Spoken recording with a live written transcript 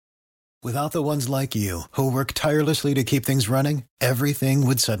Without the ones like you, who work tirelessly to keep things running, everything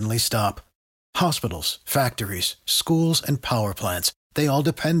would suddenly stop. Hospitals, factories, schools, and power plants, they all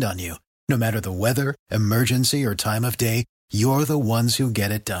depend on you. No matter the weather, emergency, or time of day, you're the ones who get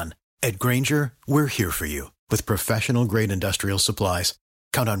it done. At Grainger, we're here for you with professional-grade industrial supplies.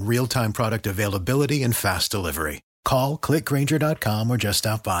 Count on real-time product availability and fast delivery. Call, click Grainger.com, or just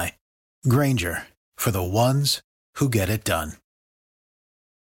stop by. Grainger, for the ones who get it done.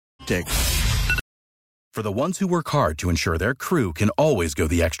 For the ones who work hard to ensure their crew can always go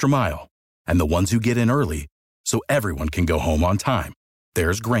the extra mile, and the ones who get in early so everyone can go home on time,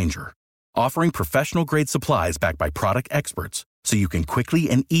 there's Grainger, offering professional-grade supplies backed by product experts so you can quickly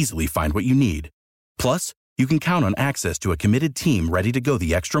and easily find what you need. Plus, you can count on access to a committed team ready to go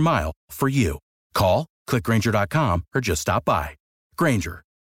the extra mile for you. Call, click Grainger.com, or just stop by. Grainger,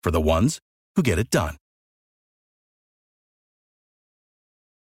 for the ones who get it done.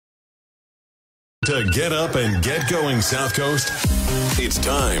 To get up and get going, South Coast, it's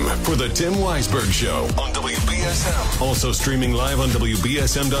time for the Tim Weisberg Show on WBSM. Also streaming live on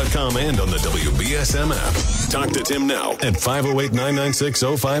WBSM.com and on the WBSM app. Talk to Tim now at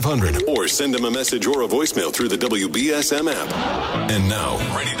 508-996-0500 or send him a message or a voicemail through the WBSM app. And now,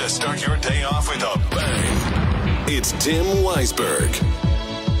 ready to start your day off with a bang. It's Tim Weisberg.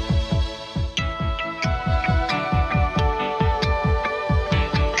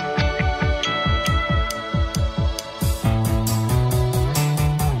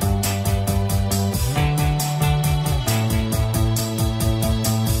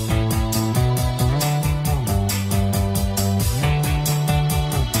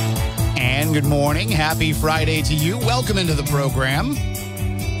 Good morning. Happy Friday to you. Welcome into the program.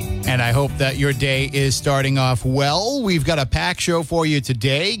 And I hope that your day is starting off well. We've got a packed show for you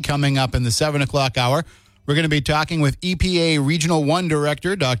today. Coming up in the 7 o'clock hour, we're going to be talking with EPA Regional 1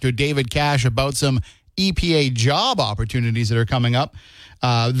 Director, Dr. David Cash, about some EPA job opportunities that are coming up.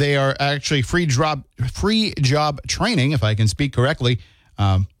 They are actually free job training, if I can speak correctly.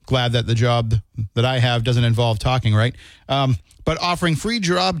 Glad that the job that I have doesn't involve talking, right? But offering free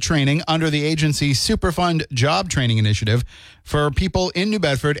job training under the agency's Superfund Job Training Initiative for people in New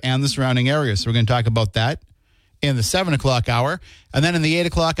Bedford and the surrounding areas. So we're going to talk about that in the 7 o'clock hour. And then in the 8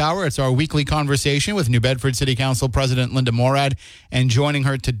 o'clock hour, it's our weekly conversation with New Bedford City Council President Linda Morad. And joining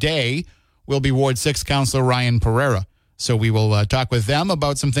her today will be Ward 6 Councilor Ryan Pereira. So we will talk with them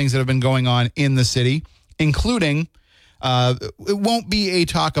about some things that have been going on in the city, including it won't be a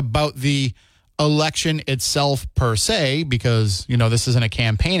talk about the election itself per se, because, you know, this isn't a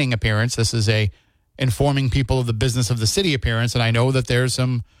campaigning appearance. This is a informing people of the business of the city appearance. And I know that there's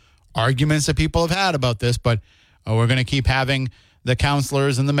some arguments that people have had about this, but we're going to keep having the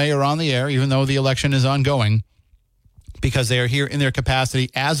councilors and the mayor on the air, even though the election is ongoing, because they are here in their capacity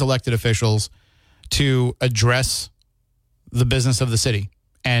as elected officials to address the business of the city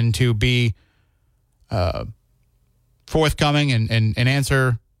and to be forthcoming and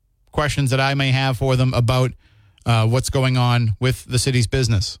answer questions that I may have for them about what's going on with the city's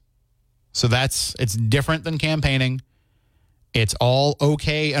business. So it's different than campaigning. It's all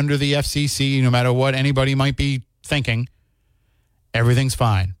okay under the FCC, no matter what anybody might be thinking. Everything's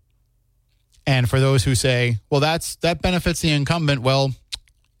fine. And for those who say, well, that benefits the incumbent, well,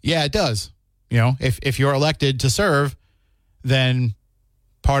 yeah, it does. You know, if you're elected to serve, then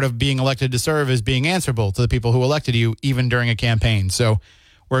part of being elected to serve is being answerable to the people who elected you, even during a campaign. So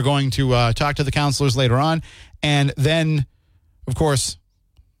we're going to talk to the councilors later on. And then, of course,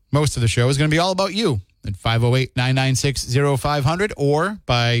 most of the show is going to be all about you at 508-996-0500 or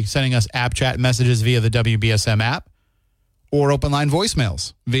by sending us app chat messages via the WBSM app or open line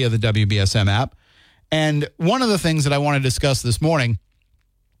voicemails via the WBSM app. And one of the things that I want to discuss this morning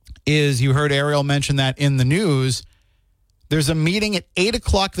is, you heard Ariel mention that in the news, there's a meeting at 8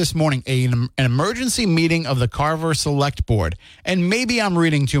 o'clock this morning, an emergency meeting of the Carver Select Board. And maybe I'm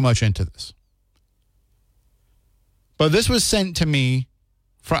reading too much into this, but this was sent to me.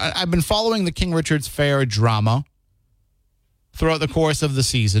 I've been following the King Richard's Faire drama throughout the course of the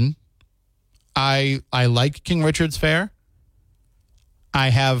season. I like King Richard's Faire. I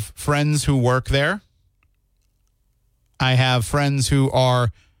have friends who work there. I have friends who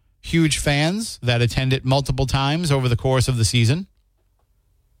are huge fans that attend it multiple times over the course of the season.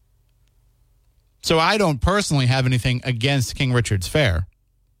 So I don't personally have anything against King Richard's Faire.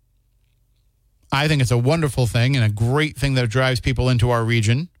 I think it's a wonderful thing and a great thing that drives people into our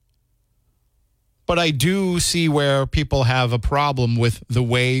region. But I do see where people have a problem with the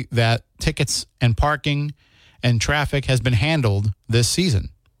way that tickets and parking and traffic has been handled this season.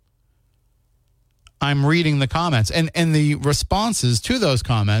 I'm reading the comments, and the responses to those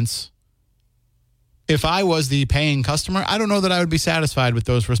comments if I was the paying customer, I don't know that I would be satisfied with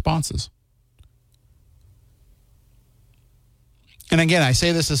those responses. And again, I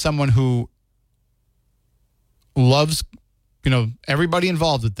say this as someone who loves, everybody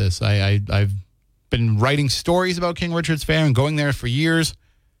involved with this. I've been writing stories about King Richard's Faire and going there for years.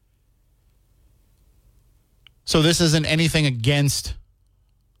 So this isn't anything against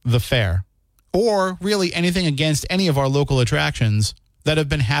the fair or really anything against any of our local attractions that have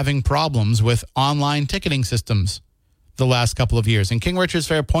been having problems with online ticketing systems the last couple of years. And King Richard's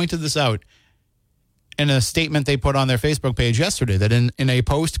Faire pointed this out in a statement they put on their Facebook page yesterday, that in a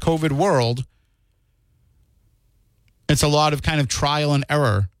post-COVID world, it's a lot of kind of trial and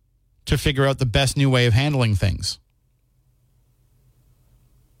error to figure out the best new way of handling things.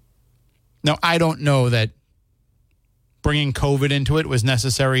 Now, I don't know that bringing COVID into it was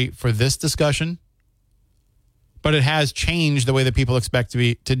necessary for this discussion, but it has changed the way that people expect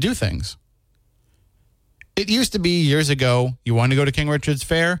to do things. It used to be years ago, you wanted to go to King Richard's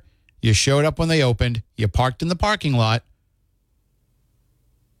Faire, you showed up when they opened, you parked in the parking lot.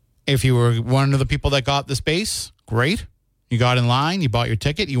 If you were one of the people that got the space, great. You got in line, you bought your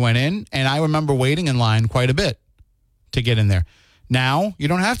ticket, you went in, and I remember waiting in line quite a bit to get in there. Now, you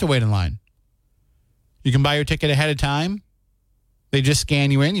don't have to wait in line. You can buy your ticket ahead of time. They just scan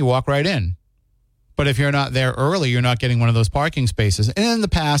you in, you walk right in. But if you're not there early, you're not getting one of those parking spaces. And in the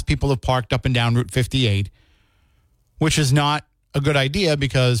past, people have parked up and down Route 58, which is not a good idea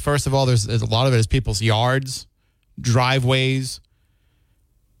because, first of all, there's a lot of it is people's yards, driveways.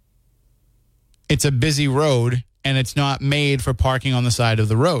 It's a busy road, and it's not made for parking on the side of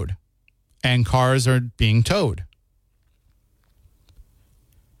the road. And cars are being towed.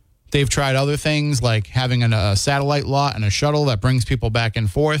 They've tried other things like having a satellite lot and a shuttle that brings people back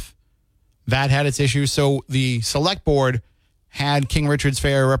and forth. That had its issues. So the Select Board had King Richard's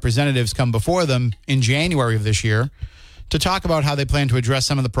Faire representatives come before them in January of this year to talk about how they plan to address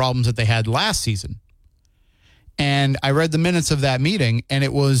some of the problems that they had last season. And I read the minutes of that meeting, and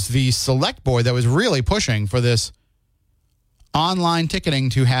it was the Select Board that was really pushing for this online ticketing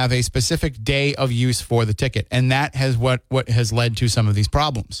to have a specific day of use for the ticket. And that has what has led to some of these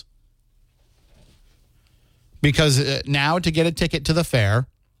problems. Because now to get a ticket to the fair,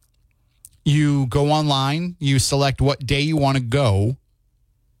 you go online, you select what day you want to go,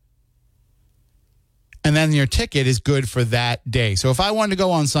 and then your ticket is good for that day. So if I wanted to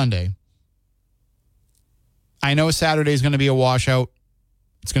go on Sunday, I know Saturday is going to be a washout.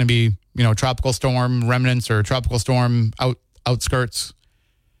 It's going to be, tropical storm remnants or tropical storm outskirts.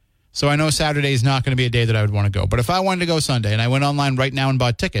 So I know Saturday is not going to be a day that I would want to go. But if I wanted to go Sunday and I went online right now and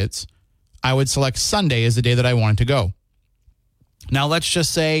bought tickets, I would select Sunday as the day that I wanted to go. Now, let's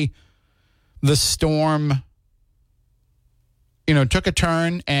just say the storm, took a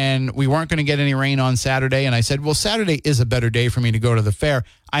turn and we weren't going to get any rain on Saturday. And I said, well, Saturday is a better day for me to go to the fair.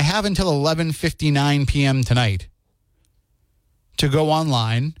 I have until 11:59 p.m. tonight to go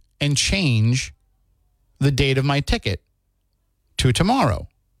online and change the date of my ticket to tomorrow.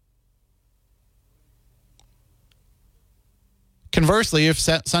 Conversely, if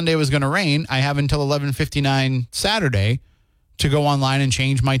Sunday was going to rain, I have until 11:59 Saturday to go online and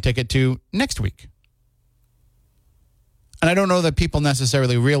change my ticket to next week. And I don't know that people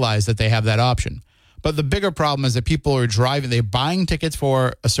necessarily realize that they have that option. But the bigger problem is that people are they're buying tickets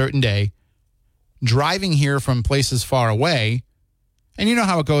for a certain day, driving here from places far away. And you know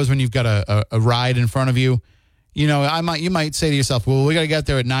how it goes when you've got a ride in front of you. You might say to yourself, well, we got to get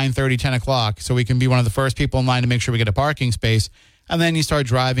there at 9:30, 10 o'clock so we can be one of the first people in line to make sure we get a parking space. And then you start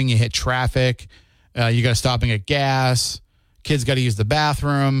driving, you hit traffic, you got to stop and get gas, kids got to use the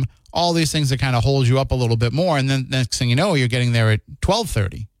bathroom, all these things that kind of hold you up a little bit more. And then next thing you know, you're getting there at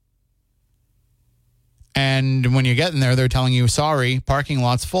 12:30. And when you're getting there, they're telling you, sorry, parking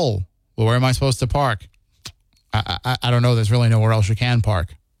lot's full. Well, where am I supposed to park? I don't know. There's really nowhere else you can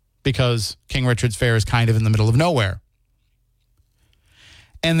park because King Richard's Faire is kind of in the middle of nowhere.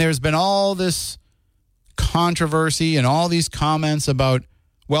 And there's been all this controversy and all these comments about,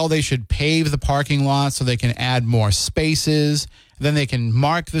 well, they should pave the parking lot so they can add more spaces. Then they can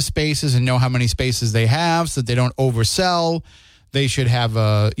mark the spaces and know how many spaces they have so that they don't oversell. They should have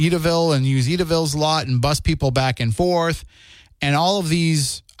Edaville and use Edaville's lot and bus people back and forth and all of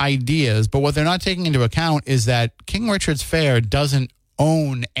these ideas. But what they're not taking into account is that King Richard's Faire doesn't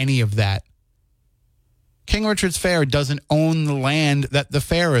own any of that. King Richard's Faire doesn't own the land that the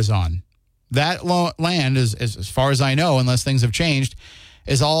fair is on. That land, is, as far as I know, unless things have changed,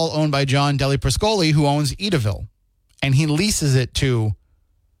 is all owned by John Deli Priscoli, who owns Edaville. And he leases it to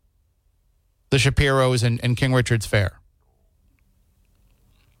the Shapiros and King Richard's Faire.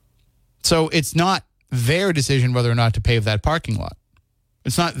 So it's not their decision whether or not to pave that parking lot.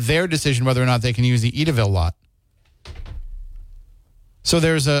 It's not their decision whether or not they can use the Edaville lot. So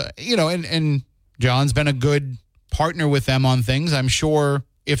there's and John's been a good partner with them on things. I'm sure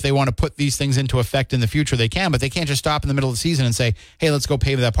if they want to put these things into effect in the future, they can, but they can't just stop in the middle of the season and say, hey, let's go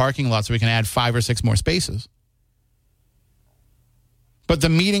pave that parking lot so we can add 5 or 6 more spaces. But the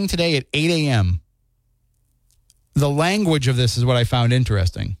meeting today at 8 a.m., the language of this is what I found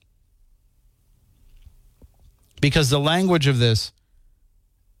interesting. Because the language of this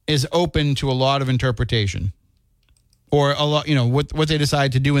is open to a lot of interpretation. Or a lot, what they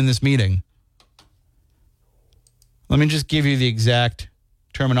decide to do in this meeting. Let me just give you the exact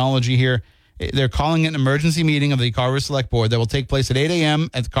terminology here. They're calling it an emergency meeting of the Carver Select Board that will take place at 8 a.m.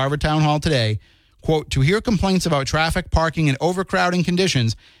 at the Carver Town Hall today, quote, to hear complaints about traffic, parking, and overcrowding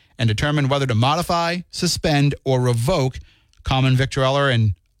conditions and determine whether to modify, suspend, or revoke common victualler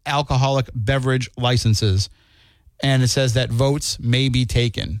and alcoholic beverage licenses. And it says that votes may be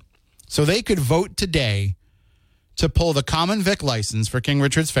taken. So they could vote today to pull the common vic license for King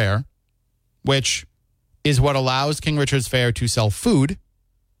Richard's Faire, which is what allows King Richard's Faire to sell food,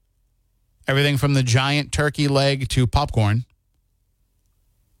 everything from the giant turkey leg to popcorn.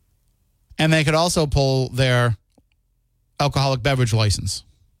 And they could also pull their alcoholic beverage license.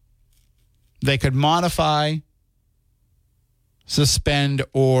 They could modify, suspend,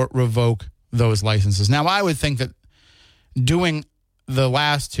 or revoke those licenses. Now, I would think that doing the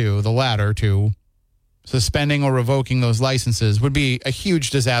latter two, suspending or revoking those licenses would be a huge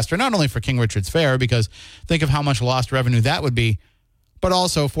disaster, not only for King Richard's Faire, because think of how much lost revenue that would be, but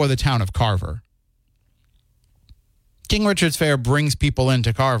also for the town of Carver. King Richard's Faire brings people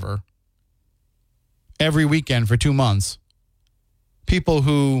into Carver every weekend for 2 months. People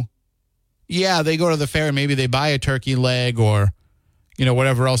who, they go to the fair and maybe they buy a turkey leg or,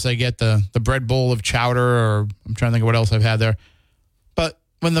 whatever else they get, the bread bowl of chowder, or I'm trying to think of what else I've had there. But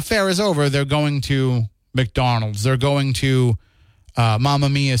when the fair is over, they're going to McDonald's. They're going to Mamma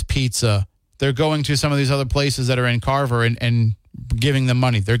Mia's Pizza. They're going to some of these other places that are in Carver and giving them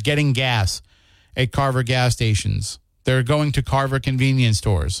money. They're getting gas at Carver gas stations. They're going to Carver convenience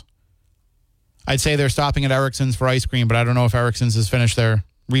stores. I'd say they're stopping at Erickson's for ice cream, but I don't know if Erickson's has finished their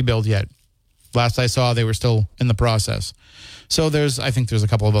rebuild yet. Last I saw, they were still in the process. So I think there's a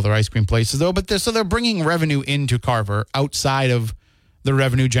couple of other ice cream places, though. But they're bringing revenue into Carver outside of the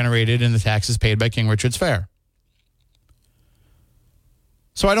revenue generated in the taxes paid by King Richard's Faire.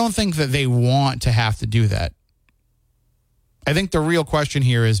 So I don't think that they want to have to do that. I think the real question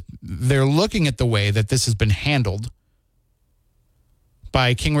here is they're looking at the way that this has been handled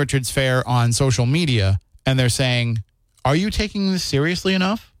by King Richard's Faire on social media, and they're saying, are you taking this seriously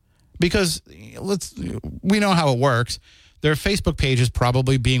enough? Because we know how it works. Their Facebook page is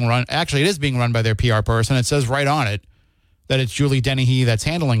probably being run. Actually, it is being run by their PR person. It says right on it that it's Julie Dennehy that's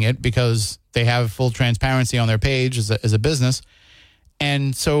handling it because they have full transparency on their page as a business.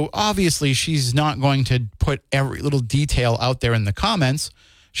 And so obviously she's not going to put every little detail out there in the comments.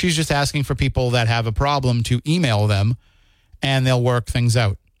 She's just asking for people that have a problem to email them and they'll work things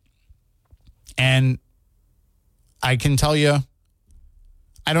out. And I can tell you,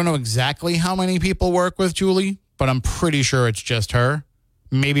 I don't know exactly how many people work with Julie, but I'm pretty sure it's just her.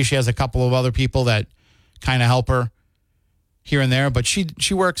 Maybe she has a couple of other people that kind of help her here and there, but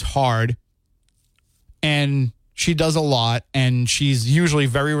she works hard and she does a lot, and she's usually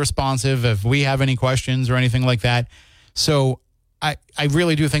very responsive if we have any questions or anything like that. So I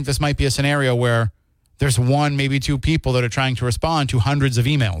really do think this might be a scenario where there's one, maybe two people that are trying to respond to hundreds of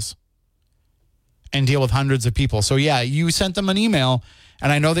emails and deal with hundreds of people. So yeah, you sent them an email,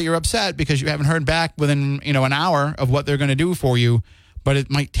 and I know that you're upset because you haven't heard back within, an hour of what they're going to do for you, but it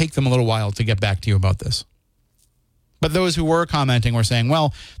might take them a little while to get back to you about this. But those who were commenting were saying,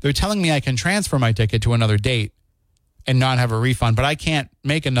 well, they're telling me I can transfer my ticket to another date and not have a refund, but I can't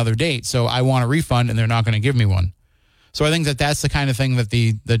make another date, so I want a refund, and they're not going to give me one. So I think that that's the kind of thing that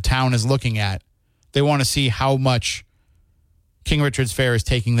the town is looking at. They want to see how much King Richard's Faire is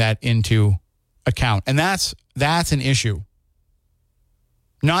taking that into account. And that's an issue.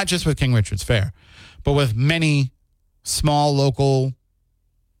 Not just with King Richard's Faire, but with many small, local,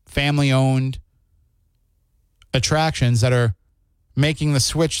 family-owned attractions that are making the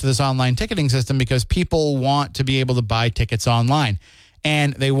switch to this online ticketing system because people want to be able to buy tickets online.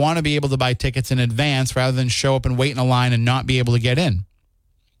 And they want to be able to buy tickets in advance rather than show up and wait in a line and not be able to get in.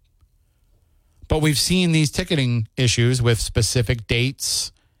 But we've seen these ticketing issues with specific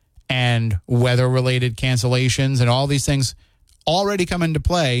dates and weather-related cancellations and all these things already come into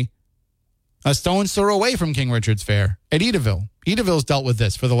play a stone's throw away from King Richard's Faire at Edaville. Edaville's dealt with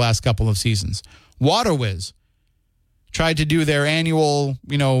this for the last couple of seasons. Waterwiz tried to do their annual,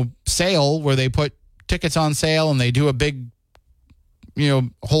 sale where they put tickets on sale and they do a big,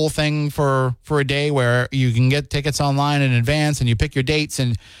 whole thing for a day where you can get tickets online in advance and you pick your dates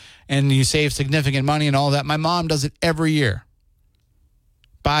and you save significant money and all that. My mom does it every year.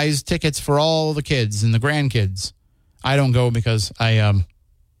 Buys tickets for all the kids and the grandkids. I don't go because I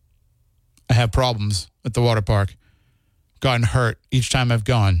have problems at the water park. Gotten hurt each time I've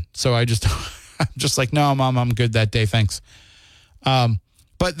gone. So I'm just like, no, Mom, I'm good that day. Thanks.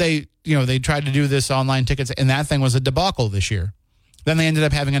 But they tried to do this online tickets, and that thing was a debacle this year. Then they ended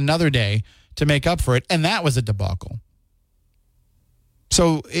up having another day to make up for it, and that was a debacle.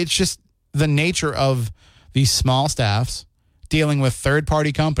 So it's just the nature of these small staffs dealing with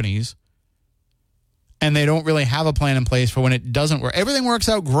third-party companies, and they don't really have a plan in place for when it doesn't work. Everything works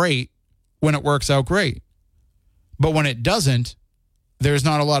out great when it works out great. But when it doesn't, there's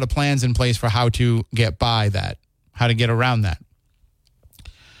not a lot of plans in place for how to get by that, how to get around that.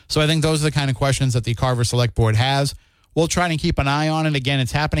 So I think those are the kind of questions that the Carver Select Board has. We'll try to keep an eye on it. Again,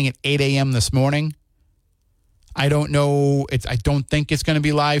 it's happening at 8 a.m. this morning. I don't know. I don't think it's going to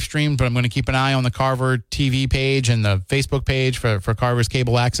be live streamed, but I'm going to keep an eye on the Carver TV page and the Facebook page for Carver's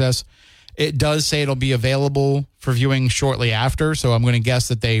cable access. It does say it'll be available for viewing shortly after, so I'm going to guess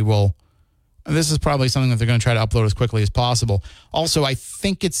that they will. This is probably something that they're going to try to upload as quickly as possible. Also, I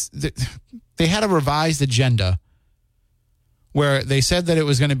think they had a revised agenda where they said that it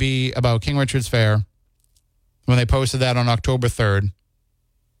was going to be about King Richard's Faire when they posted that on October 3rd,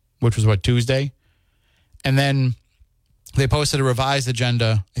 which was Tuesday? And then they posted a revised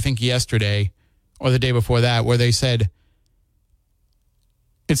agenda, I think yesterday or the day before that, where they said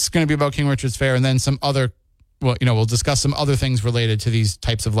it's going to be about King Richard's Faire and then some other, we'll discuss some other things related to these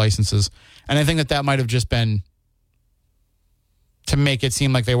types of licenses. And I think that might have just been to make it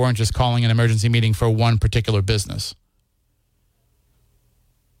seem like they weren't just calling an emergency meeting for one particular business.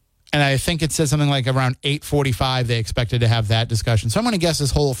 And I think it said something like around 8:45 they expected to have that discussion. So I'm going to guess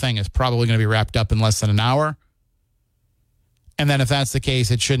this whole thing is probably going to be wrapped up in less than an hour. And then if that's the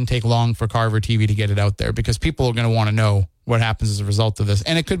case, it shouldn't take long for Carver TV to get it out there because people are going to want to know what happens as a result of this.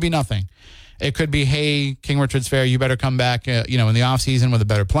 And it could be nothing. It could be, hey, King Richard's Faire, you better come back in the off season with a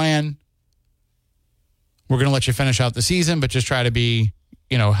better plan. We're going to let you finish out the season, but just try to be,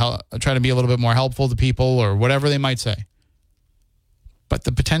 try to be a little bit more helpful to people or whatever they might say. But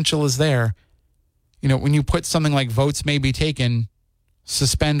the potential is there. When you put something like votes may be taken,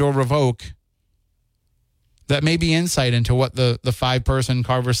 suspend or revoke, that may be insight into what the 5-person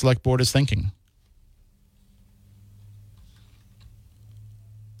Carver Select Board is thinking.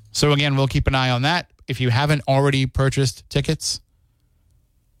 So again, we'll keep an eye on that. If you haven't already purchased tickets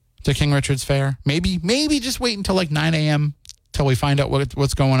to King Richard's Faire, maybe just wait until like 9 a.m. till we find out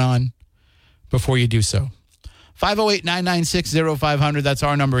what's going on before you do so. 508-996-0500. That's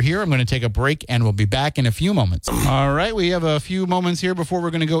our number here. I'm going to take a break, and we'll be back in a few moments. All right, we have a few moments here before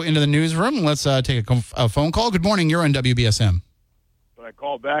we're going to go into the newsroom. Let's take a phone call. Good morning. You're on WBSM. When I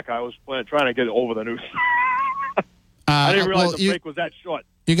called back, I was trying to get over the news. I didn't realize the break was that short.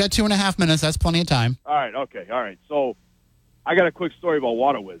 You got 2.5 minutes. That's plenty of time. All right, okay. All right. So I got a quick story about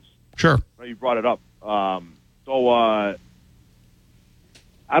Waterwiz. Sure. You brought it up. I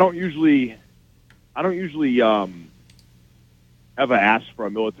don't usually ever ask for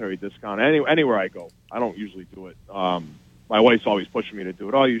a military discount anywhere I go. I don't usually do it. My wife's always pushing me to do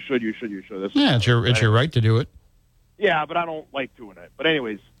it. Oh, you should. It's your right to do it. Yeah, but I don't like doing it. But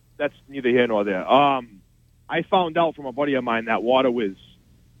anyways, that's neither here nor there. I found out from a buddy of mine that Waterwiz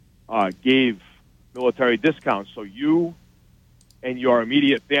gave military discounts. So you and your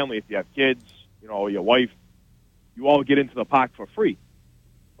immediate family, if you have kids, your wife, you all get into the park for free,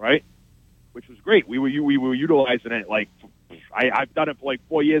 right? Which was great. We were utilizing it I've done it for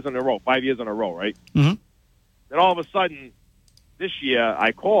 5 years in a row, right? Mm-hmm. Then all of a sudden, this year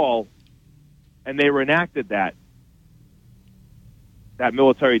I call, and they reenacted that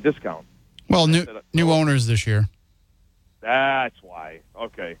military discount. Well, new owners this year. That's why.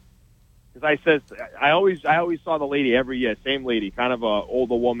 Okay. Because I always saw the lady every year, same lady, kind of a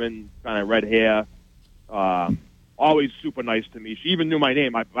older woman, kind of red hair, always super nice to me. She even knew my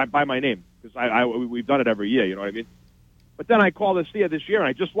name, by my name, because we've done it every year. You know what I mean? But then I call this year,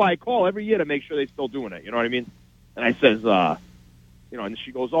 and I call every year to make sure they're still doing it. You know what I mean? And I says, and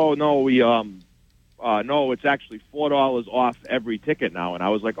she goes, oh no, no, it's actually $4 off every ticket now. And I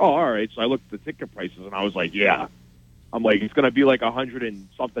was like, oh, all right. So I looked at the ticket prices, and I was like, yeah. I'm like, it's going to be like $100 and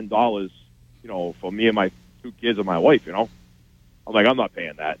something, for me and my 2 kids and my wife, I'm like, I'm not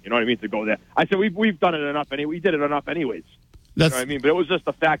paying that. You know what I mean? To go there. I said, we've done it enough anyway. We did it enough anyways. You know what I mean? But it was just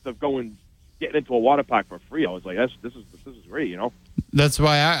the fact of getting into a water park for free. I was like, this is great, you know? That's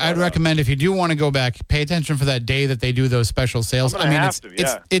why I'd recommend, if you do want to go back, pay attention for that day that they do those special sales.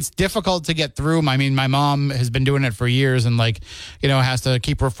 It's difficult to get through. I mean, my mom has been doing it for years and has to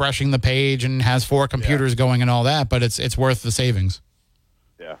keep refreshing the page and has 4 computers going and all that, but it's worth the savings.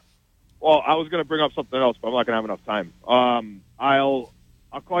 Yeah. Well, I was going to bring up something else, but I'm not going to have enough time. I'll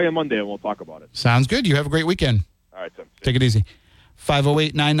call you Monday and we'll talk about it. Sounds good. You have a great weekend. All right, Tim. Take it easy.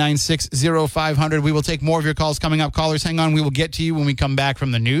 508-996-0500. We will take more of your calls coming up. Callers, hang on. We will get to you when we come back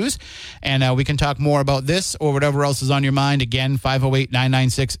from the news. And we can talk more about this or whatever else is on your mind. Again,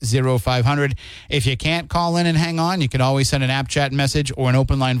 508-996-0500. If you can't call in and hang on, you can always send an app chat message or an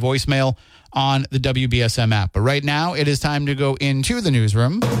open line voicemail on the WBSM app. But right now, it is time to go into the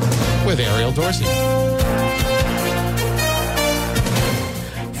newsroom with Ariel Dorsey.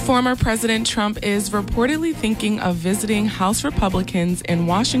 Former President Trump is reportedly thinking of visiting House Republicans in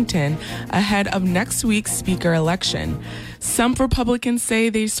Washington ahead of next week's Speaker election. Some Republicans say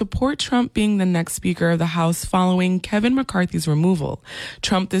they support Trump being the next Speaker of the House following Kevin McCarthy's removal.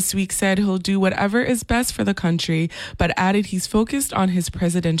 Trump this week said he'll do whatever is best for the country, but added he's focused on his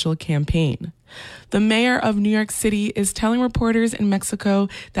presidential campaign. The mayor of New York City is telling reporters in Mexico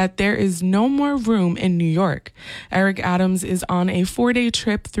that there is no more room in New York. Eric Adams is on a 4-day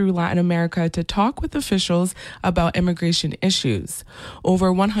trip through Latin America to talk with officials about immigration issues.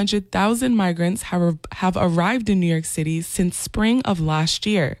 Over 100,000 migrants have arrived in New York City since spring of last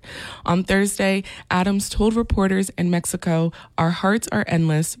year. On Thursday, Adams told reporters in Mexico, "Our hearts are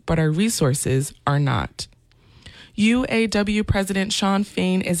endless, but our resources are not." UAW President Shawn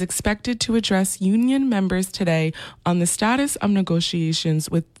Fain is expected to address union members today on the status of negotiations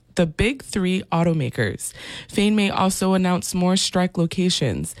with the big 3 automakers. Fain may also announce more strike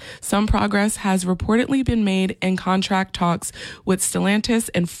locations. Some progress has reportedly been made in contract talks with Stellantis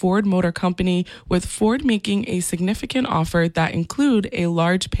and Ford Motor Company, with Ford making a significant offer that include a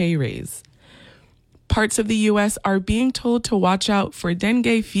large pay raise. Parts of the U.S. are being told to watch out for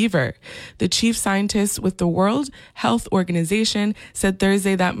dengue fever. The chief scientist with the World Health Organization said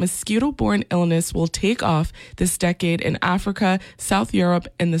Thursday that mosquito-borne illness will take off this decade in Africa, South Europe,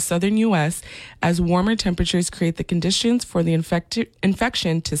 and the southern U.S. as warmer temperatures create the conditions for the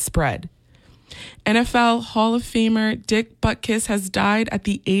infection to spread. NFL Hall of Famer Dick Butkus has died at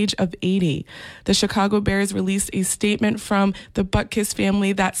the age of 80. The Chicago Bears released a statement from the Butkus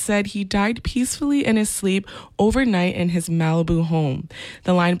family that said he died peacefully in his sleep overnight in his Malibu home.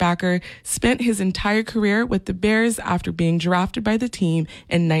 The linebacker spent his entire career with the Bears after being drafted by the team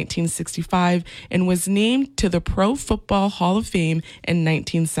in 1965 and was named to the Pro Football Hall of Fame in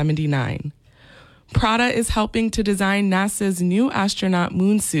 1979. Prada is helping to design NASA's new astronaut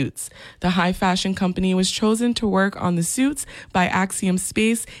moon suits. The high fashion company was chosen to work on the suits by Axiom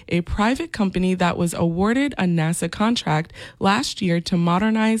Space, a private company that was awarded a NASA contract last year to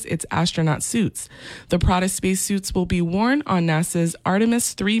modernize its astronaut suits. The Prada spacesuits will be worn on NASA's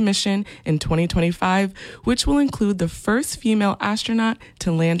Artemis 3 mission in 2025, which will include the first female astronaut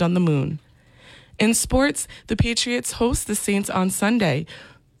to land on the moon. In sports, the Patriots host the Saints on Sunday.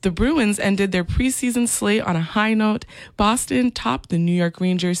 The Bruins ended their preseason slate on a high note. Boston topped the New York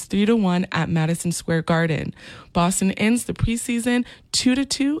Rangers 3-1 at Madison Square Garden. Boston ends the preseason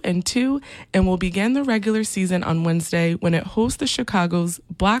 2-2 and will begin the regular season on Wednesday when it hosts the Chicago's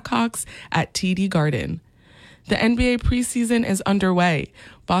Blackhawks at TD Garden. The NBA preseason is underway.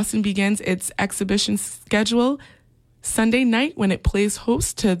 Boston begins its exhibition schedule Sunday night when it plays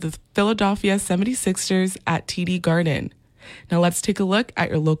host to the Philadelphia 76ers at TD Garden. Now let's take a look at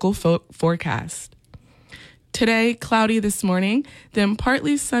your local forecast. Today, cloudy this morning, then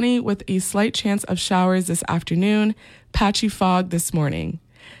partly sunny with a slight chance of showers this afternoon, patchy fog this morning.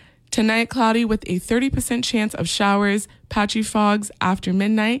 Tonight, cloudy with a 30% chance of showers, patchy fogs after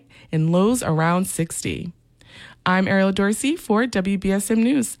midnight, and lows around 60. I'm Ariel Dorsey for WBSM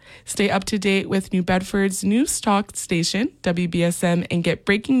News. Stay up to date with New Bedford's news talk station, WBSM, and get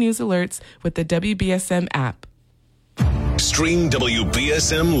breaking news alerts with the WBSM app. Stream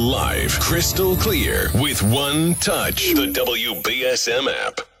WBSM live, crystal clear, with one touch. The WBSM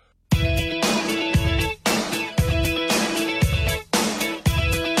app.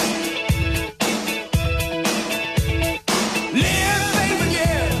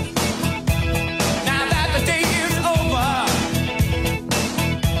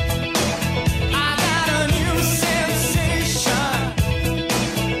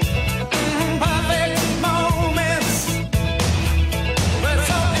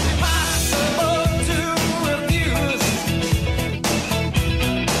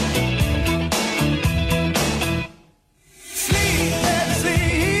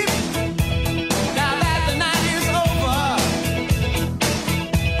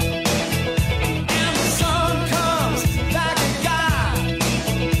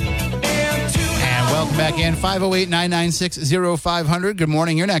 and 508-996-0500. Good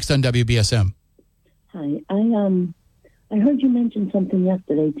morning. You're next on WBSM. Hi. I heard you mention something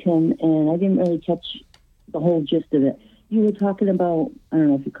yesterday, Tim, and I didn't really catch the whole gist of it. You were talking about, I don't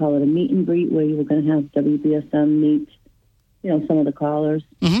know if you call it a meet and greet, where you were going to have WBSM meet, some of the callers.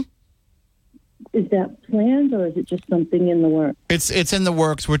 Mm-hmm. Is that planned, or is it just something in the works? It's in the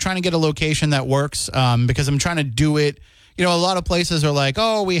works. We're trying to get a location that works because I'm trying to do it. A lot of places are like,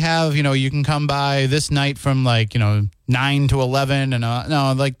 oh, we have, you can come by this night from 9 to 11. And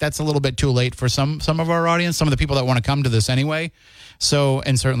no, that's a little bit too late for some of our audience, some of the people that want to come to this anyway. So,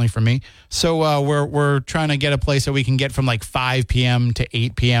 and certainly for me. So we're trying to get a place that we can get from 5 p.m. to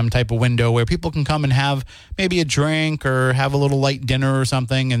 8 p.m. type of window where people can come and have maybe a drink or have a little light dinner or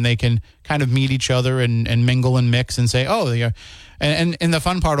something, and they can kind of meet each other and mingle and mix and say, oh, yeah. And the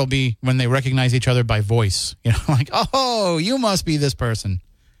fun part will be when they recognize each other by voice. Oh, you must be this person.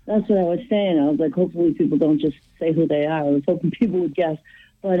 That's what I was saying. I was like, hopefully people don't just say who they are. I was hoping people would guess.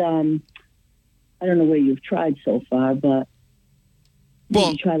 But I don't know where you've tried so far, but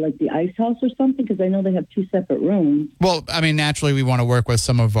you try the Ice House or something? Because I know they have 2 separate rooms. Well, naturally we want to work with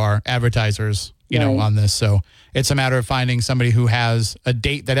some of our advertisers, on this. So it's a matter of finding somebody who has a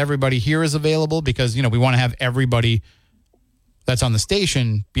date that everybody here is available because, we want to have everybody that's on the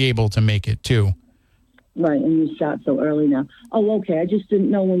station be able to make it too. Right, and you start so early now. Oh, okay. I just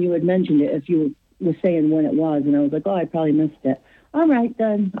didn't know when you had mentioned it if you were saying when it was, and I was like, oh, I probably missed it. All right,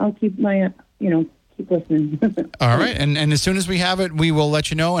 then I'll keep my, keep listening. All right, and as soon as we have it, we will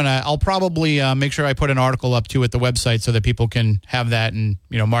let you know, and I'll probably make sure I put an article up too at the website so that people can have that and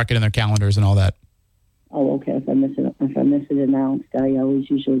mark it in their calendars and all that. Oh, okay. If I miss it announced, I always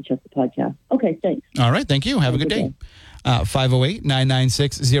usually check the podcast. Okay, thanks. All right, thank you. Have a good day.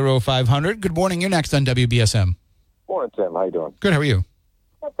 508-996-0500. Good morning. You're next on WBSM. Morning, Tim. How you doing? Good. How are you?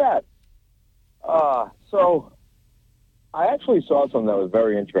 Not bad. So I actually saw something that was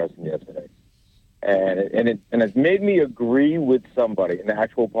very interesting yesterday, and it made me agree with somebody, an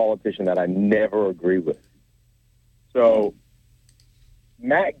actual politician that I never agree with. So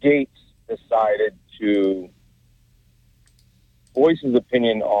Matt Gaetz decided to voice his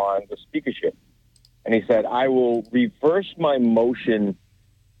opinion on the speakership. And he said, I will reverse my motion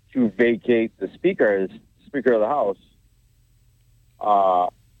to vacate the Speaker of the House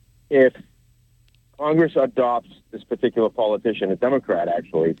if Congress adopts this particular politician, a Democrat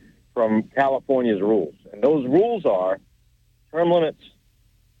actually, from California's rules. And those rules are term limits,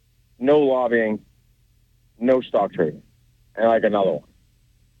 no lobbying, no stock trading, and another one.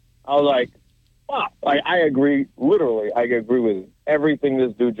 I was like, wow, I agree, literally, I agree with everything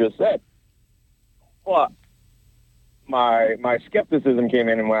this dude just said. But my skepticism came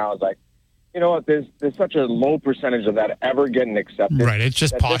in, and when I was like, you know what, there's such a low percentage of that ever getting accepted. Right, it's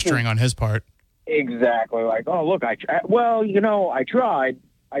just posturing on his part. Exactly, oh look, I tried. Well, I tried.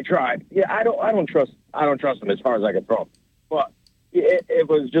 Yeah, I don't trust him as far as I can throw him. But it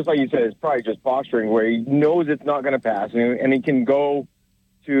was just like you said, it's probably just posturing where he knows it's not going to pass, and he can go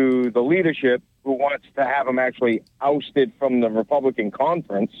to the leadership who wants to have him actually ousted from the Republican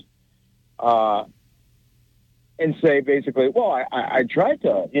conference. And say basically, well, I tried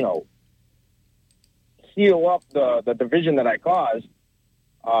to, seal up the division that I caused,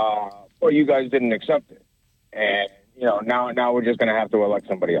 but you guys didn't accept it. And, now we're just going to have to elect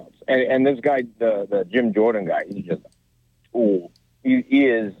somebody else. And this guy, the Jim Jordan guy, he's just a tool. He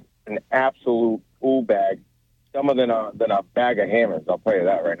is an absolute tool bag, dumber than a bag of hammers. I'll tell you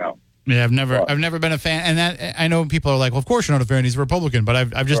that right now. Yeah, I've never been a fan, and that I know people are like, well, of course you're not a fan. He's a Republican, but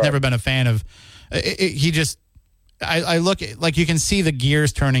I've just never been a fan of. He just. I look at, you can see the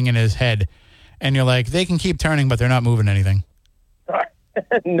gears turning in his head, and you're like, they can keep turning, but they're not moving anything.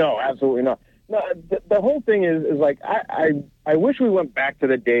 No, absolutely not. No, the whole thing is I wish we went back to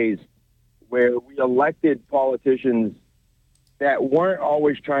the days where we elected politicians that weren't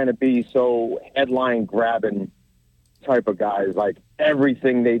always trying to be so headline grabbing type of guys. Like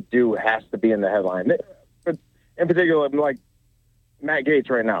everything they do has to be in the headline. But in particular, like Matt Gaetz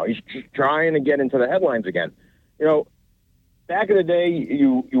right now, he's trying to get into the headlines again. Back in the day,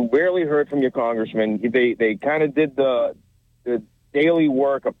 you rarely heard from your congressman. They kind of did the daily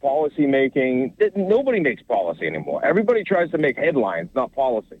work of policy making. Nobody makes policy anymore. Everybody tries to make headlines, not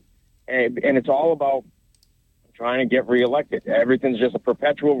policy. And it's all about trying to get reelected. Everything's just a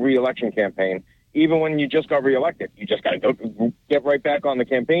perpetual reelection campaign. Even when you just got reelected, you just got to get right back on the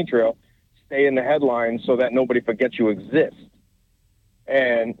campaign trail, stay in the headlines so that nobody forgets you exist.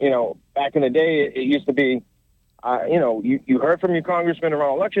 And, back in the day, it used to be, you heard from your congressman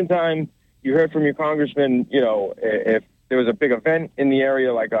around election time. You heard from your congressman, if there was a big event in the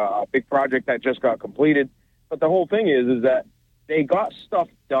area, like a big project that just got completed, But the whole thing is that they got stuff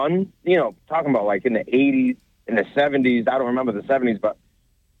done, talking about like in the 80s, in the 70s. I don't remember the 70s, but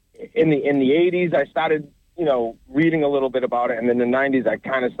in the 80s, I started, reading a little bit about it. And in the 90s, I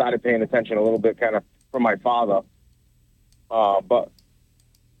kind of started paying attention a little bit kind of from my father. But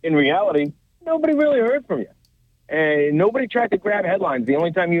in reality, nobody really heard from you. And nobody tried to grab headlines. The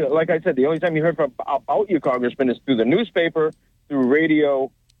only time you heard about your congressman is through the newspaper, through radio,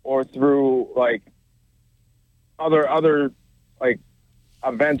 or through like other like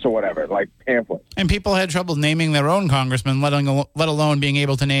events or whatever, like pamphlets. And people had trouble naming their own congressman, let alone being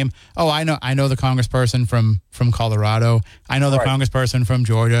able to name. Oh, I know the congressperson from Colorado. I know the congressperson from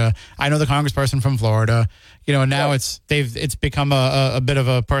Georgia. I know the congressperson from Florida. Now it's become a bit of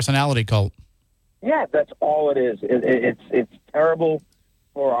a personality cult. Yeah, that's all it is. It's terrible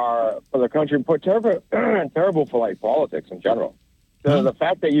for the country, but terrible for like politics in general. The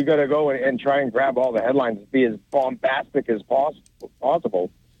fact that you got to go and try and grab all the headlines and be as bombastic as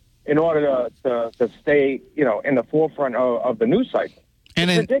possible in order to stay, in the forefront of the news cycle.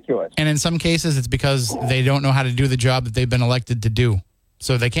 It's ridiculous. And in some cases, it's because they don't know how to do the job that they've been elected to do.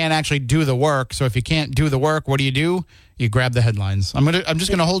 So they can't actually do the work. So if you can't do the work, what do? You grab the headlines. I'm just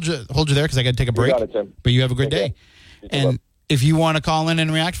gonna hold you there because I got to take a break. You got it, Tim. But you have a good day. And if you want to call in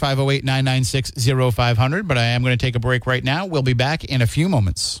and react, 508-996-0500. But I am going to take a break right now. We'll be back in a few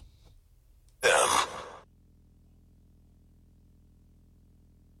moments.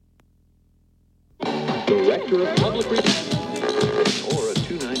 Director of Public Relations or a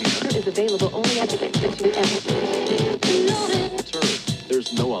 299 is available only at the Sir,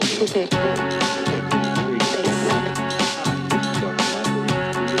 there's no other. Okay.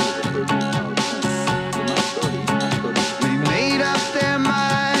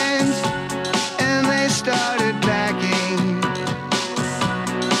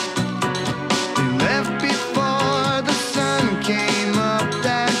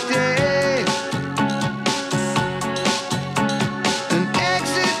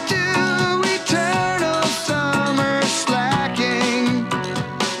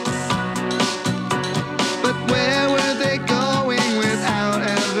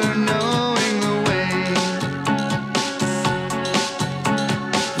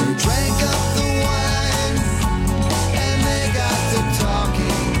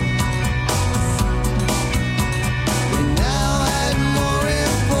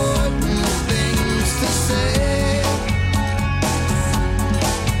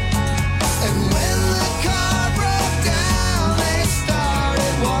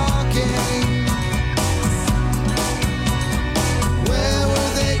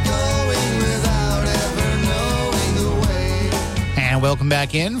 Welcome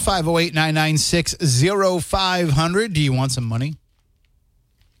back in, 508-996-0500. Do you want some money?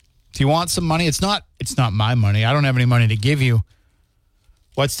 Do you want some money? It's not my money. I don't have any money to give you.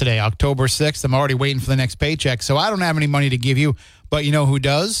 What's today, October 6th? I'm already waiting for the next paycheck, so I don't have any money to give you. But you know who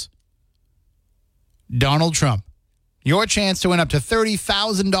does? Donald Trump. Your chance to win up to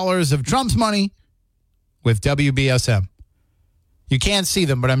 $30,000 of Trump's money with WBSM. You can't see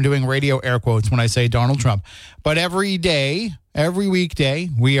them, but I'm doing radio air quotes when I say Donald Trump. But every weekday,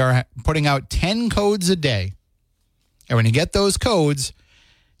 we are putting out 10 codes a day. And when you get those codes,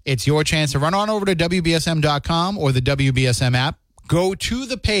 it's your chance to run on over to WBSM.com or the WBSM app. Go to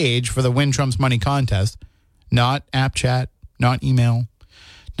the page for the Win Trump's Money contest. Not app chat, not email,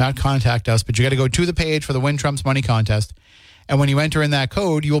 not contact us, but you got to go to the page for the Win Trump's Money contest. And when you enter in that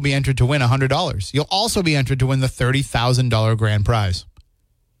code, you will be entered to win $100. You'll also be entered to win the $30,000 grand prize.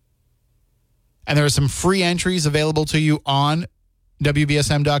 And there are some free entries available to you on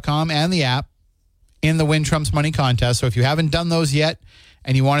WBSM.com and the app in the Win Trump's Money contest. So if you haven't done those yet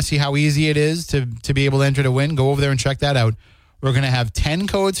and you want to see how easy it is to be able to enter to win, go over there and check that out. We're going to have 10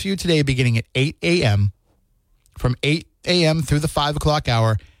 codes for you today beginning at 8 a.m. From 8 a.m. through the 5 o'clock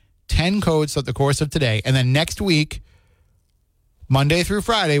hour. 10 codes throughout the course of today. And then next week, Monday through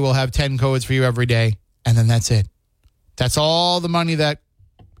Friday, we'll have 10 codes for you every day, and then that's it. That's all the money that,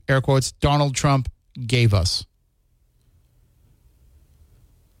 air quotes, Donald Trump gave us.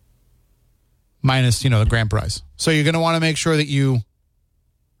 Minus, the grand prize. So you're going to want to make sure that you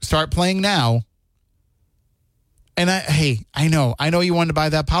start playing now. And I know you wanted to buy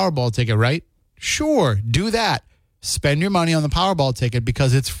that Powerball ticket, right? Sure, do that. Spend your money on the Powerball ticket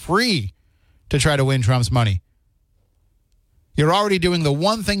because it's free to try to win Trump's money. You're already doing the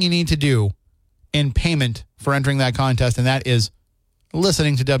one thing you need to do in payment for entering that contest, and that is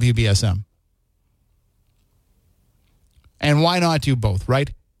listening to WBSM. And why not do both, right?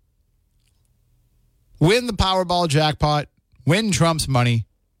 Win the Powerball jackpot, win Trump's money,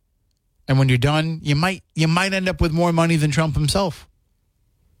 And when you're done, you might end up with more money than Trump himself.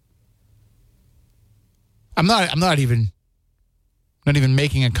 I'm not even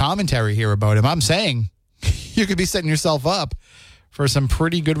making a commentary here about him. I'm saying you could be setting yourself up for some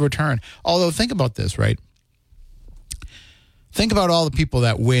pretty good return. Although, think about this, right? Think about all the people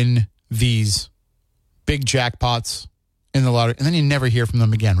that win these big jackpots in the lottery, and then you never hear from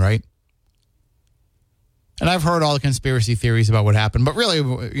them again, right? And I've heard all the conspiracy theories about what happened, but really,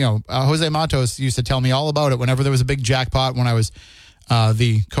 Jose Matos used to tell me all about it whenever there was a big jackpot when I was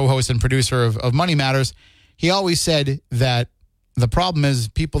the co-host and producer of Money Matters. He always said that the problem is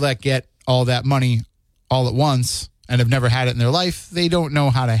people that get all that money all at once and have never had it in their life, they don't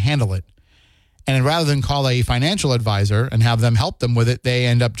know how to handle it. And rather than call a financial advisor and have them help them with it, they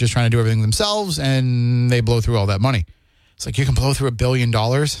end up just trying to do everything themselves and they blow through all that money. It's like, you can blow through $1 billion?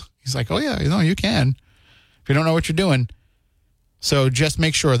 He's like, oh yeah, you can. If you don't know what you're doing. So just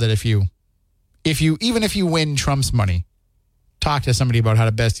make sure that even if you win Trump's money, talk to somebody about how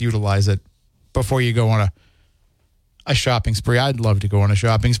to best utilize it before you go on a shopping spree. I'd love to go on a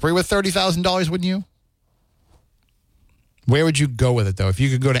shopping spree with $30,000, wouldn't you? Where would you go with it, though? If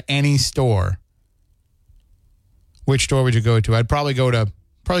you could go to any store, which store would you go to? I'd probably go to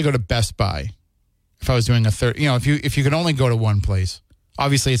Best Buy if I was doing if you could only go to one place.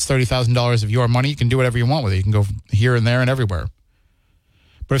 Obviously, it's $30,000 of your money. You can do whatever you want with it. You can go here and there and everywhere.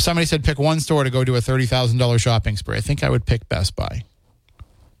 But if somebody said pick one store to go do a $30,000 shopping spree, I think I would pick Best Buy.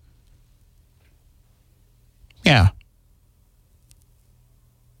 Yeah.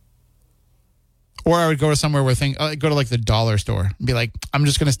 Or I would go to somewhere where go to like the dollar store and be like, I'm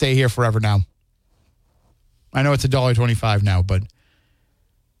just going to stay here forever now. I know it's $1.25 now, but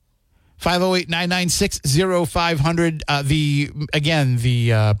 508-996-0500.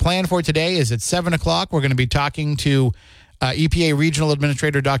 The plan for today is at 7 o'clock. We're going to be talking to EPA Regional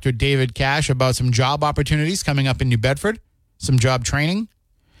Administrator Dr. David Cash about some job opportunities coming up in New Bedford, some job training.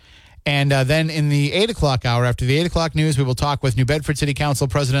 And then in the 8 o'clock hour, after the 8 o'clock news, we will talk with New Bedford City Council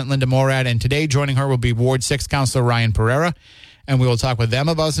President Linda Morad. And today joining her will be Ward 6 Councilor Ryan Pereira. And we will talk with them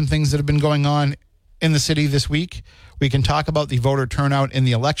about some things that have been going on in the city this week. We can talk about the voter turnout in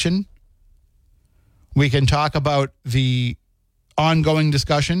the election. We can talk about the ongoing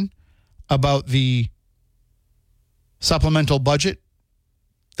discussion about the supplemental budget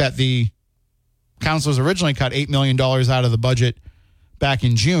that the councilors originally cut $8 million out of the budget back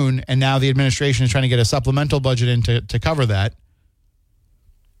in June, and now the administration is trying to get a supplemental budget in to cover that.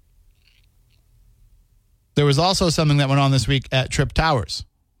 There was also something that went on this week at Trip Towers,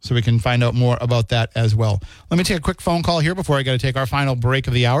 so we can find out more about that as well. Let me take a quick phone call here before I got to take our final break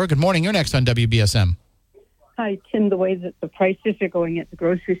of the hour. Good morning. You're next on WBSM. Hi, Tim. The way that the prices are going at the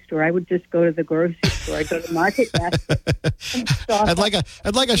grocery store, I would just go to the grocery store. I go to Market Basket. I'd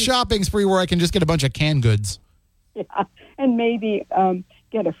like a shopping spree where I can just get a bunch of canned goods. Yeah, and maybe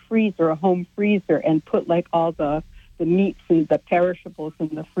get a freezer, a home freezer, and put like all the meats and the perishables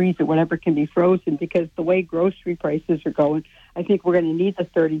in the freezer, whatever can be frozen. Because the way grocery prices are going, I think we're going to need the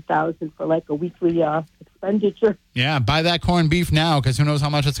 $30,000 for like a weekly expenditure. Yeah, buy that corned beef now, because who knows how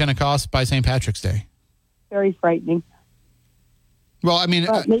much it's going to cost by St. Patrick's Day. Very frightening. Well, I mean,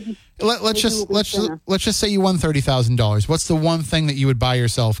 let's just say you won $30,000. What's the one thing that you would buy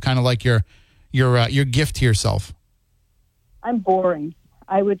yourself, kind of like your gift to yourself? I'm boring.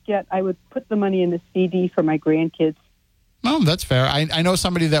 I would put the money in the CD for my grandkids. Oh, that's fair. I know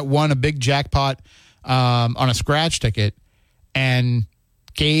somebody that won a big jackpot on a scratch ticket and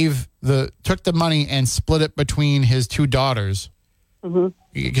took the money and split it between his two daughters. Mm-hmm.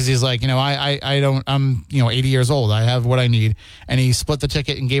 Because he's like, I'm 80 years old. I have what I need. And he split the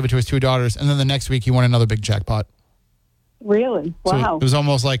ticket and gave it to his two daughters. And then the next week he won another big jackpot. Really? Wow. So it was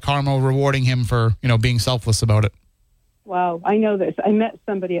almost like karma rewarding him for, being selfless about it. Wow. I know this. I met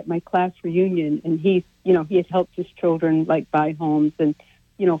somebody at my class reunion, and he had helped his children like buy homes and,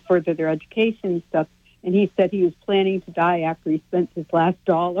 further their education and stuff. And he said he was planning to die after he spent his last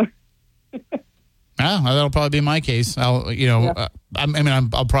dollar. That'll probably be my case. I'll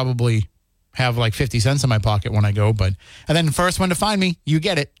probably have like 50 cents in my pocket when I go, and then first one to find me, you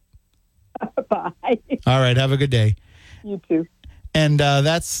get it. Bye. All right. Have a good day. You too. And I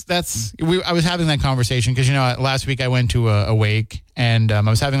was having that conversation because, last week I went to a wake, and I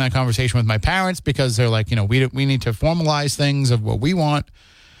was having that conversation with my parents because they're like, we need to formalize things of what we want.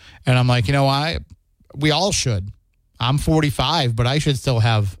 And I'm like, we all should. I'm 45, but I should still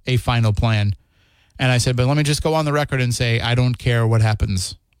have a final plan. And I said, but let me just go on the record and say, I don't care what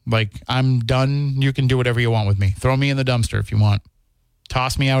happens. Like, I'm done. You can do whatever you want with me. Throw me in the dumpster if you want.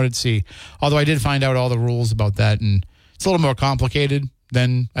 Toss me out at sea. Although I did find out all the rules about that, and it's a little more complicated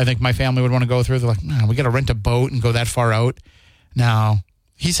then I think my family would want to go through. They're like, no, we got to rent a boat and go that far out. Now,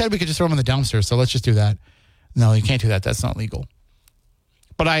 he said we could just throw them in the dumpster, so let's just do that. No, you can't do that. That's not legal.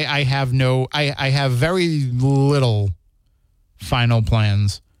 But I have very little final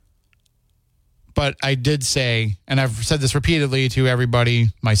plans. But I did say, and I've said this repeatedly to everybody,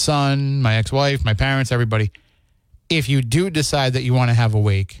 my son, my ex-wife, my parents, everybody, if you do decide that you want to have a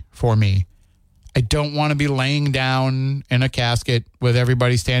wake for me, I don't want to be laying down in a casket with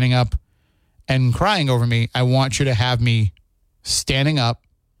everybody standing up and crying over me. I want you to have me standing up,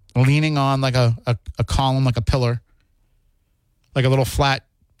 leaning on like a column, like a pillar, like a little flat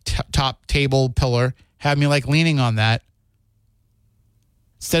top table pillar. Have me like leaning on that.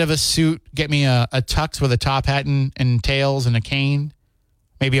 Instead of a suit, get me a tux with a top hat and tails and a cane,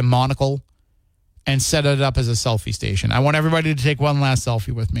 maybe a monocle, and set it up as a selfie station. I want everybody to take one last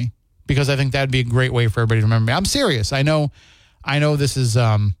selfie with me, because I think that'd be a great way for everybody to remember me. I'm serious. I know this is,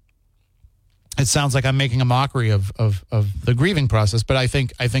 it sounds like I'm making a mockery of the grieving process, but I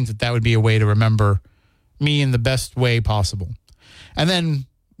think that would be a way to remember me in the best way possible. And then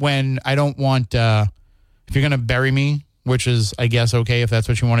when I don't want, if you're going to bury me, which is, I guess, okay if that's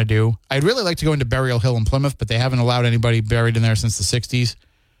what you want to do. I'd really like to go into Burial Hill in Plymouth, but they haven't allowed anybody buried in there since the 60s.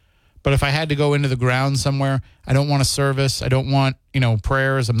 But if I had to go into the ground somewhere, I don't want a service. I don't want,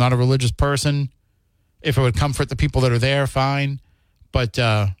 prayers. I'm not a religious person. If it would comfort the people that are there, fine. But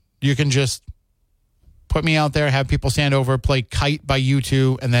you can just put me out there, have people stand over, play Kite by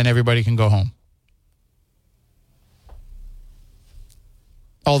U2, and then everybody can go home.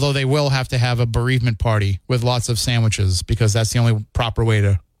 Although they will have to have a bereavement party with lots of sandwiches, because that's the only proper way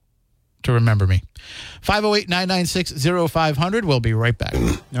to remember me. 508-996-0500. We'll be right back.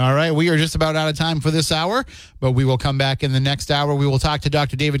 All right, we are just about out of time for this hour, but we will come back in the next hour. We will talk to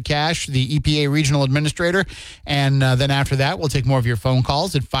Dr. David Cash, the EPA Regional Administrator, and then after that, we'll take more of your phone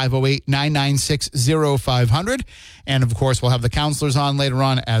calls at 508-996-0500. And, of course, we'll have the counselors on later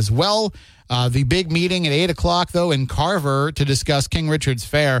on as well. The big meeting at 8 o'clock, though, in Carver to discuss King Richard's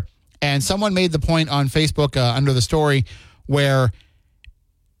Faire. And someone made the point on Facebook under the story where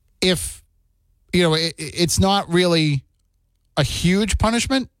if, it's not really a huge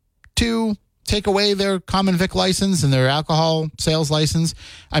punishment to take away their common vic license and their alcohol sales license.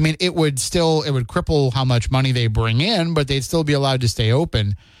 I mean, it would cripple how much money they bring in, but they'd still be allowed to stay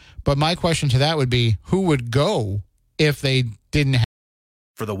open. But my question to that would be, who would go if they didn't have?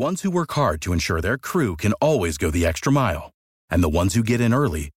 For the ones who work hard to ensure their crew can always go the extra mile, and the ones who get in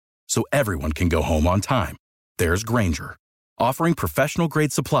early so everyone can go home on time, there's Grainger, offering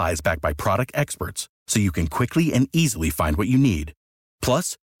professional-grade supplies backed by product experts so you can quickly and easily find what you need.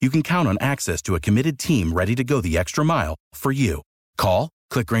 Plus, you can count on access to a committed team ready to go the extra mile for you. Call,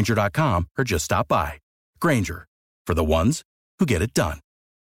 click Grainger.com, or just stop by. Grainger, for the ones who get it done.